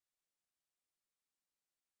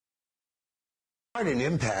Quite an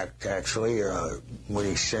impact, actually, when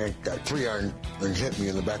he sank that 3-iron and hit me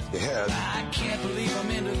in the back of the head. I can't believe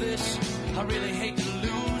I'm into this. I really hate to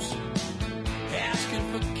lose.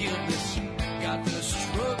 Asking forgiveness. Got the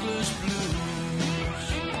struggler's blues.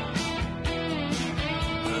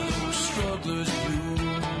 The struggler's blues.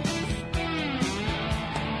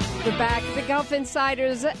 We're back at the Golf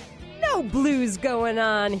Insiders. No blues going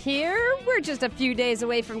on here. We're just a few days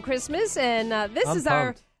away from Christmas, and this is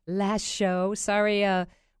our last show. Sorry,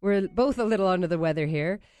 we're both a little under the weather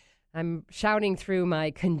here. I'm shouting through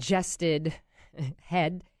my congested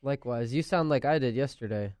head. Likewise. You sound like I did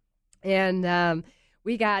yesterday. And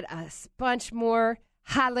we got a bunch more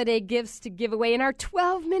holiday gifts to give away in our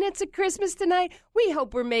 12 minutes of Christmas tonight. We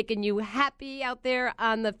hope we're making you happy out there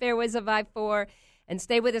on the fairways of I-4. And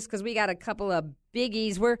stay with us because we got a couple of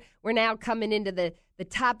biggies. We're now coming into the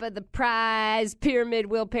top of the prize pyramid,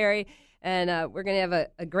 Will Perry. And we're going to have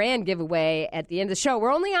a grand giveaway at the end of the show.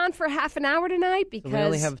 We're only on for half an hour tonight because... So we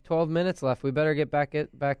only have 12 minutes left. We better get back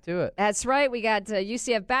to it. That's right. We got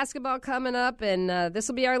UCF basketball coming up, and this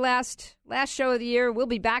will be our last show of the year. We'll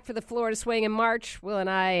be back for the Florida Swing in March. Will and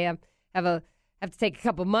I have to take a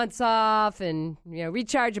couple months off and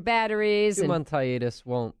recharge your batteries. 2-month hiatus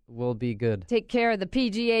will be good. Take care of the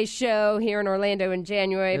PGA show here in Orlando in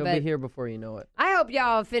January. It'll be here before you know it. I hope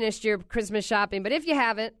y'all have finished your Christmas shopping, but if you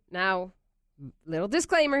haven't, now, little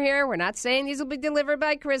disclaimer here, we're not saying these will be delivered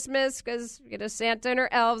by Christmas because Santa and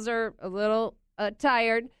her elves are a little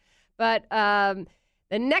tired. But the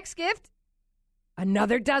next gift,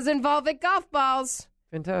 another dozen Volvic golf balls.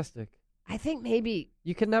 Fantastic. I think maybe...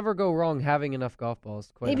 You can never go wrong having enough golf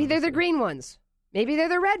balls. Maybe they're the green ones. Maybe they're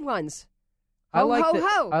the red ones. I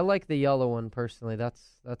like the yellow one personally.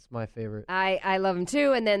 That's my favorite. I love them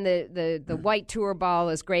too. And then the white tour ball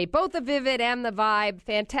is great. Both the Vivid and the Vibe.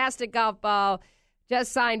 Fantastic golf ball.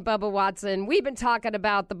 Just signed Bubba Watson. We've been talking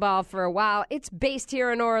about the ball for a while. It's based here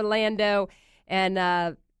in Orlando. And,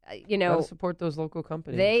 gotta support those local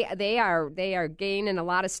companies. They are gaining a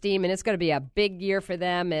lot of steam. And it's going to be a big year for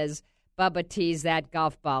them as Bubba tees that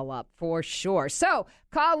golf ball up for sure. So,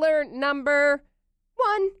 caller number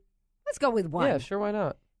 1. Let's go with 1. Yeah, sure, why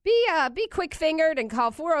not? Be quick-fingered and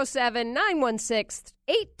call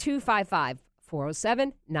 407-916-8255.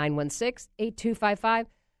 407-916-8255.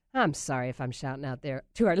 I'm sorry if I'm shouting out there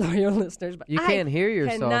to our loyal listeners, but you can't hear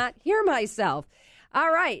yourself. I cannot hear myself.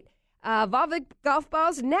 All right. Volvic golf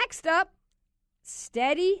balls. Next up,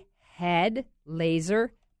 Steady Head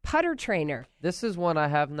Laser Putter Trainer. This is one I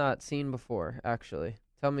have not seen before, actually.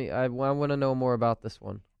 Tell me, I want to know more about this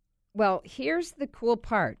one. Well, here's the cool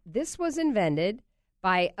part. This was invented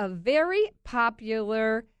by a very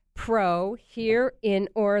popular pro here in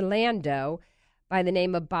Orlando by the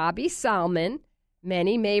name of Bobby Salmon.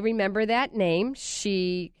 Many may remember that name.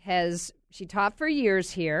 She taught for years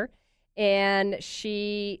here, and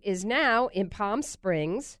she is now in Palm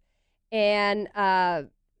Springs. And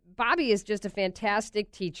Bobby is just a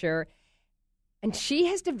fantastic teacher, and she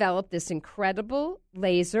has developed this incredible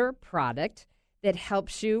laser product that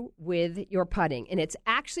helps you with your putting. And it's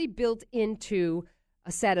actually built into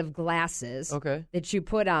a set of glasses that you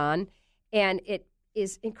put on, and it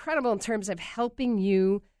is incredible in terms of helping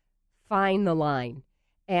you find the line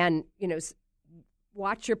and,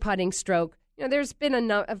 watch your putting stroke. There's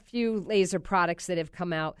been a few laser products that have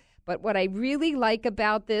come out, but what I really like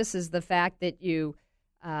about this is the fact that you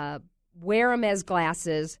wear them as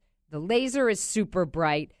glasses. The laser is super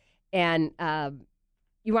bright, and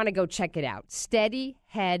you want to go check it out.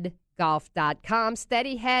 SteadyHeadGolf.com.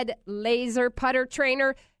 Steadyhead Laser Putter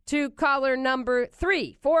Trainer to caller number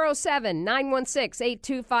 3,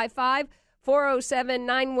 407-916-8255,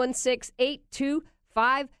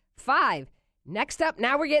 407-916-8255. Next up,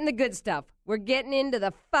 now we're getting the good stuff. We're getting into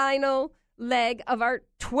the final leg of our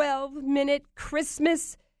 12-minute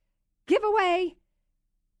Christmas giveaway.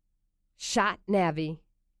 Shot Navi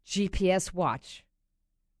GPS watch.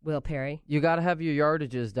 Will Perry. You got to have your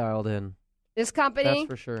yardages dialed in. This company, that's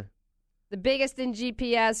for sure, the biggest in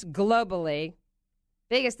GPS globally,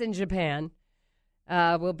 biggest in Japan,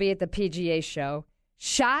 will be at the PGA show.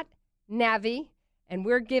 Shot Navi, and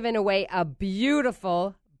we're giving away a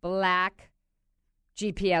beautiful black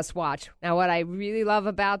GPS watch. Now, what I really love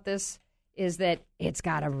about this is that it's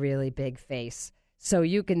got a really big face, so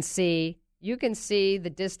you can see the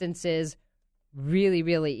distances really,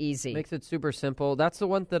 really easy. Makes it super simple. That's the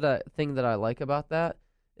one thing that I like about that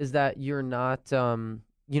is that you're not,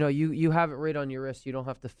 you have it right on your wrist. You don't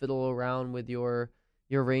have to fiddle around with your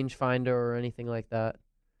rangefinder or anything like that,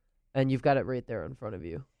 and you've got it right there in front of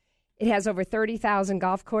you. It has over 30,000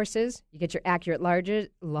 golf courses. You get your accurate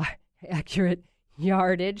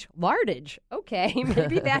yardage, lardage. Okay,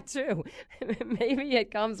 maybe that too. Maybe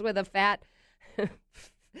it comes with a fat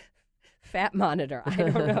monitor. I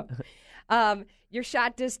don't know. Your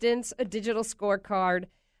shot distance, a digital scorecard,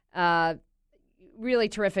 really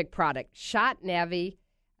terrific product. Shot Navi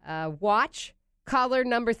watch. Caller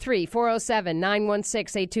number 3,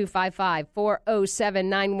 407-916-8255,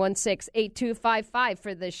 407-916-8255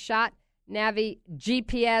 for the Shot Navi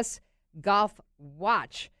GPS Golf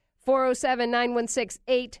Watch,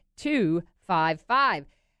 407-916-8255.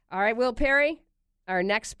 All right, Will Perry, our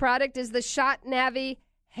next product is the Shot Navi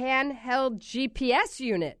handheld GPS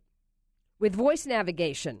unit with voice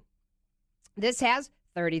navigation. This has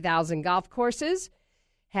 30,000 golf courses,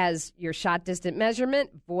 has your shot distance measurement,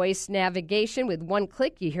 voice navigation. With one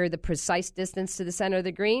click, you hear the precise distance to the center of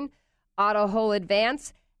the green, auto hole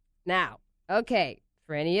advance. Now, okay,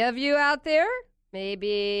 for any of you out there,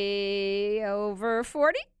 maybe over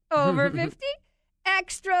 40, over 50,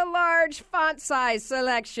 extra large font size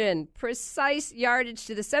selection, precise yardage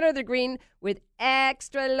to the center of the green with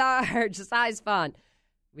extra large size font.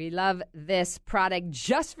 We love this product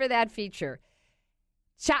just for that feature.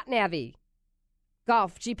 Shot Navi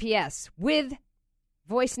Golf GPS with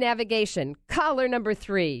voice navigation. Caller number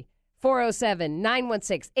 3,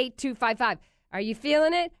 407-916-8255. Are you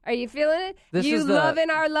feeling it? Are you feeling it? You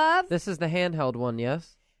loving our love? This is the handheld one,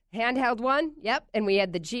 yes? Handheld one, yep. And we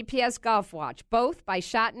had the GPS Golf Watch, both by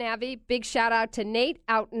Shot Navi. Big shout out to Nate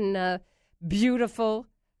out in beautiful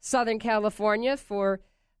Southern California for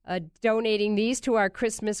donating these to our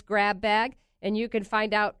Christmas grab bag. And you can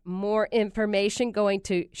find out more information going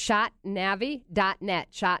to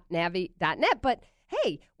shotnavi.net, shotnavi.net. But,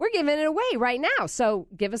 hey, we're giving it away right now. So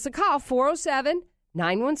give us a call,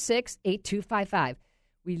 407-916-8255.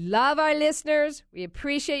 We love our listeners. We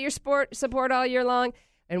appreciate your support all year long.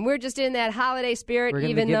 And we're just in that holiday spirit,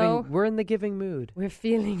 though we're in the giving mood. We're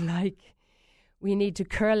feeling like we need to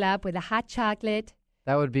curl up with a hot chocolate.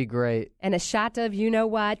 That would be great. And a shot of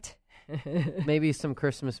you-know-what. Maybe some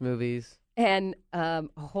Christmas movies. And a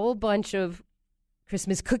whole bunch of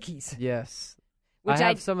Christmas cookies. Yes. Which I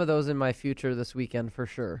have some of those in my future this weekend for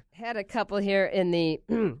sure. Had a couple here in the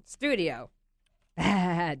studio.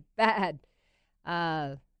 Bad.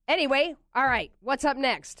 Anyway, all right. What's up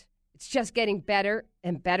next? It's just getting better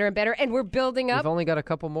and better and better. And we're building up. We've only got a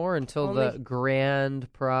couple more until the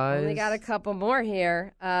grand prize. Only got a couple more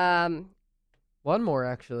here. One more,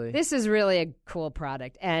 actually. This is really a cool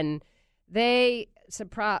product. And they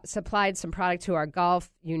supplied some product to our Golf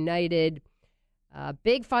United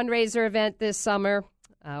big fundraiser event this summer.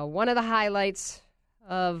 One of the highlights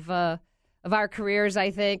of our careers, I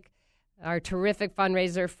think. Our terrific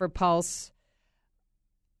fundraiser for Pulse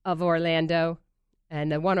of Orlando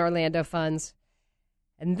and the One Orlando Funds.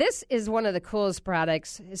 And this is one of the coolest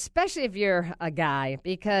products, especially if you're a guy,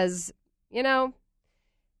 because, you know,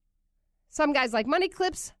 some guys like money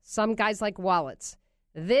clips, some guys like wallets.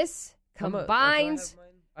 This combines...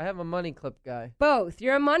 I have a money clip guy. Both.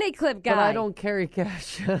 You're a money clip guy. But I don't carry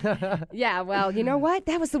cash. Yeah, well, you know what?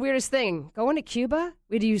 That was the weirdest thing. Going to Cuba,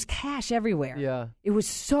 we had to use cash everywhere. Yeah. It was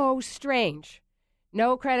so strange.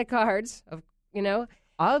 No credit cards, you know.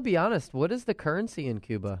 I'll be honest. What is the currency in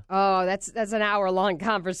Cuba? Oh, that's an hour-long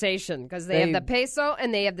conversation because they have the peso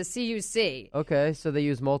and they have the CUC. Okay, so they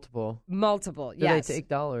use multiple. Multiple, Do yes. they take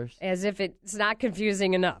dollars? As if it's not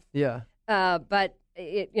confusing enough. Yeah. But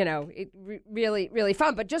really, really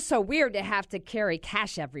fun, but just so weird to have to carry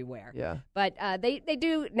cash everywhere. Yeah. But they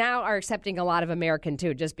do now are accepting a lot of American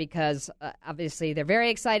too, just because obviously they're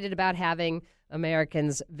very excited about having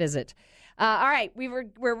Americans visit. All right,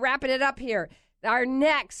 we're wrapping it up here. Our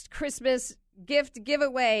next Christmas gift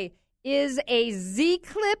giveaway is a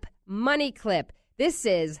Z-Clip money clip. This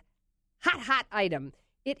is hot item.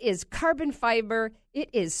 It is carbon fiber. It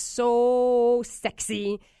is so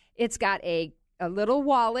sexy. It's got a little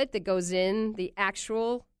wallet that goes in the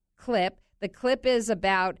actual clip. The clip is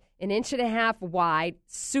about 1.5 inches wide,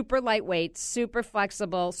 super lightweight, super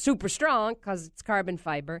flexible, super strong because it's carbon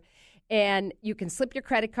fiber. And you can slip your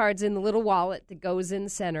credit cards in the little wallet that goes in the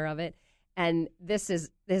center of it. And this is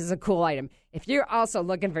a cool item. If you're also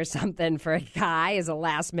looking for something for a guy as a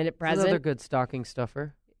last-minute present. Another good stocking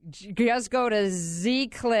stuffer. Just go to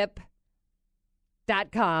zclip.com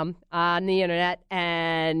on the internet,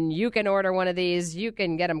 and you can order one of these. You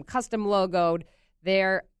can get them custom logoed.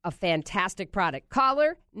 They're a fantastic product.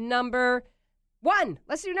 Caller number 1.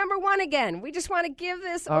 Let's do number 1 again. We just want to give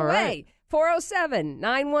this All away. right.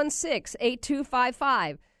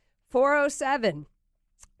 407-916-8255.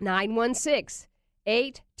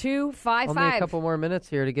 407-916-8255. Only a couple more minutes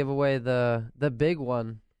here to give away the big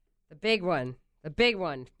one. The big one. The big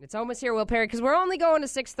one. It's almost here, Will Perry, because we're only going to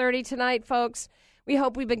 6:30 tonight, folks. We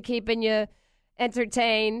hope we've been keeping you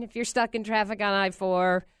entertained. If you're stuck in traffic on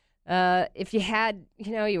I-4, if you had,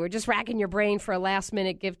 you were just racking your brain for a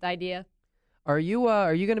last-minute gift idea. Are you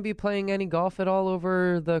going to be playing any golf at all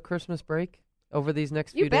over the Christmas break? Over these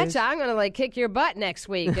next few days? You betcha. I'm going to kick your butt next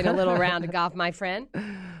week in a little round of golf, my friend.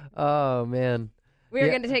 Oh, man. We're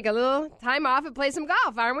going to take a little time off and play some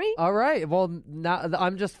golf, aren't we? All right. Well, now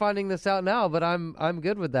I'm just finding this out now, but I'm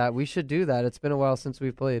good with that. We should do that. It's been a while since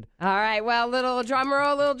we've played. All right. Well, little drum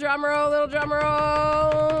roll, little drum roll, little drum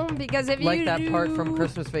roll. Because if like that part from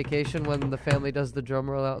Christmas Vacation when the family does the drum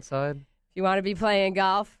roll outside. If you want to be playing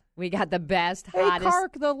golf, we got the best, hottest. Hey,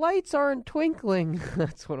 Kark, the lights aren't twinkling.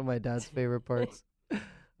 That's one of my dad's favorite parts.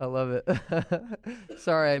 I love it.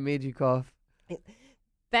 Sorry, I made you cough.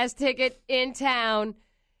 Best ticket in town.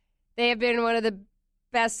 They have been one of the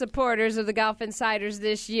best supporters of the Golf Insiders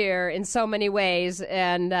this year in so many ways,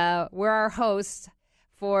 and we're our hosts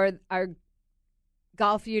for our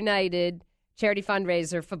Golf United charity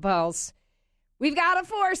fundraiser for Pulse. We've got a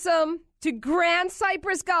foursome to Grand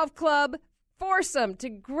Cypress Golf Club. Foursome to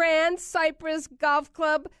Grand Cypress Golf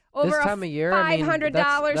Club. Over this time of year, $500,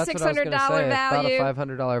 $600 value. About a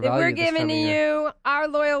 $500 value. That we're giving to you, our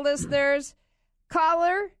loyal listeners.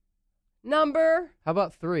 Caller number. How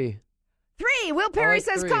about 3? 3. Will Perry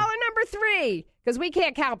says 3. caller number 3 because we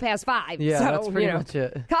can't count past 5. Yeah, so, that's pretty much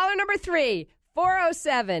it. Caller number 3,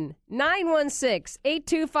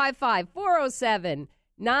 407-916-8255.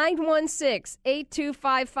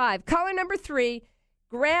 407-916-8255. Caller number 3,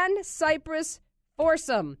 Grand Cypress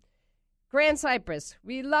foursome. Grand Cypress,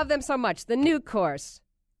 we love them so much. The new course,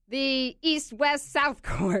 the East, West, South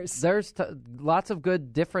course. There's lots of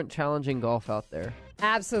good, different, challenging golf out there.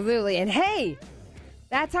 Absolutely. And hey,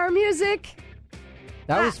 that's our music.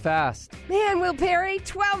 That was fast. Man, Will Perry,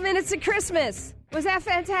 12 minutes of Christmas. Was that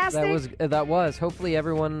fantastic? That was. Hopefully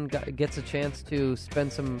everyone gets a chance to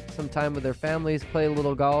spend some time with their families, play a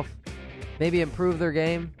little golf, maybe improve their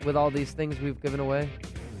game with all these things we've given away.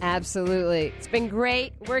 Absolutely. It's been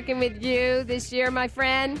great working with you this year, my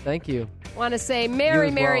friend. Thank you. Want to say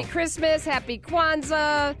Merry Christmas, Happy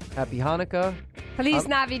Kwanzaa, Happy Hanukkah. Feliz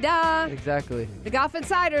Navidad. Exactly. The Golf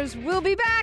Insiders will be back.